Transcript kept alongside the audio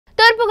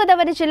తూర్పు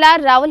గోదావరి జిల్లా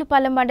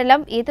రావులపాలెం మండలం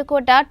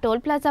ఈతకోట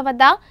టోల్ ప్లాజా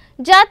వద్ద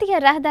జాతీయ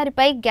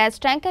రహదారిపై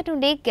గ్యాస్ ట్యాంకర్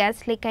నుండి గ్యాస్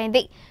లీక్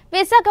అయింది.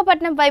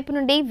 విశాఖపట్నం వైపు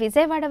నుండి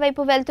విజయవాడ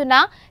వైపు వెళ్తున్న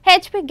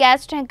హెచ్పీ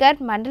గ్యాస్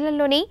ట్యాంకర్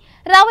మండలంలోని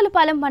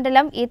రావులపాలెం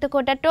మండలం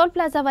ఈతకోట టోల్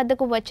ప్లాజా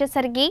వద్దకు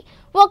వచ్చేసరికి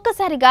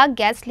ఒక్కసారిగా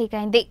గ్యాస్ లీక్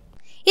అయింది.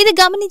 ఇది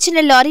గమనించిన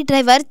లారీ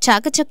డ్రైవర్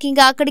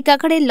చాకచక్యంగా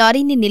అక్కడికక్కడే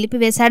లారీని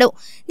నిలిపివేశాడు.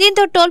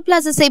 దీంతో టోల్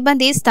ప్లాజా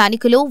సిబ్బంది,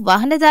 స్థానికులు,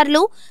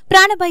 వాహనదారులు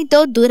ప్రాణభయంతో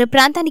దూర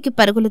ప్రాంతానికి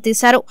పరుగులు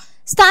తీశారు.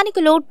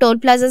 స్థానికులు, టోల్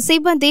ప్లాజా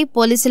సిబ్బంది,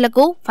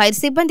 పోలీసులకు, ఫైర్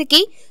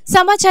సిబ్బందికి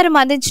సమాచారం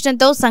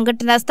అందించడంతో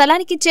సంఘటనా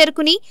స్థలానికి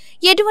చేరుకుని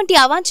ఎటువంటి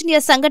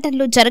అవాంఛనీయ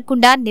సంఘటనలు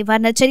జరగకుండా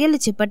నివారణ చర్యలు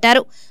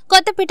చేపట్టారు.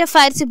 కొత్తపేట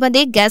ఫైర్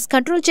సిబ్బంది గ్యాస్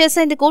కంట్రోల్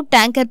చేసేందుకు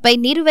ట్యాంకర్పై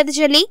నీరు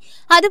వెదజల్లి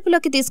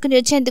అదుపులోకి తీసుకుని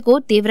వచ్చేందుకు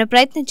తీవ్ర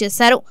ప్రయత్నం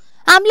చేశారు.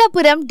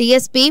 అమలాపురం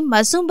డీఎస్పీ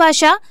మసూం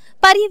బాషా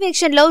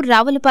పర్యవేక్షణలో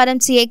రావులపాలెం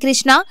సీఐ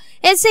కృష్ణ,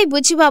 ఎస్ఐ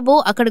బుచ్చిబాబు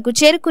అక్కడకు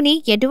చేరుకుని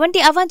ఎటువంటి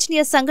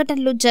అవాంఛనీయ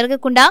సంఘటనలు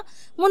జరగకుండా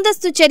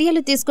ముందస్తు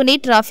చర్యలు తీసుకుని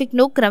ట్రాఫిక్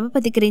ను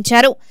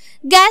క్రమబద్ధీకరించారు.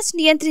 గ్యాస్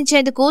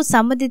నియంత్రించేందుకు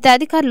సంబంధిత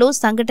అధికారులు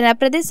సంఘటన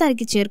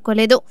ప్రదేశానికి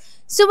చేరుకోలేదు.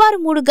 సుమారు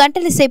 3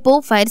 గంటల సేపు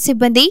ఫైర్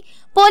సిబ్బంది,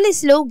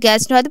 పోలీసులు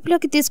గ్యాస్ ను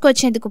అదుపులోకి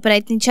తీసుకొచ్చేందుకు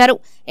ప్రయత్నించారు.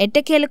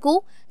 ఎట్టకేలకు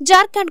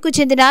జార్ఖండ్ కు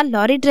చెందిన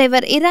లారీ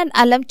డ్రైవర్ ఇరాన్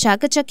అలం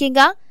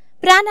చాకచక్యంగా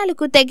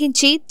ప్రాణాలకు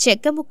తెగించి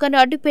చెక్క ముక్కను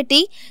అడ్డుపెట్టి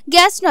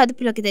గ్యాస్ ను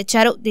అదుపులోకి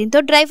తెచ్చారు. దీంతో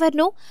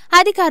డ్రైవర్ను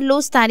అధికారులు,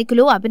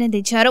 స్థానికులు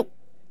అభినందించారు.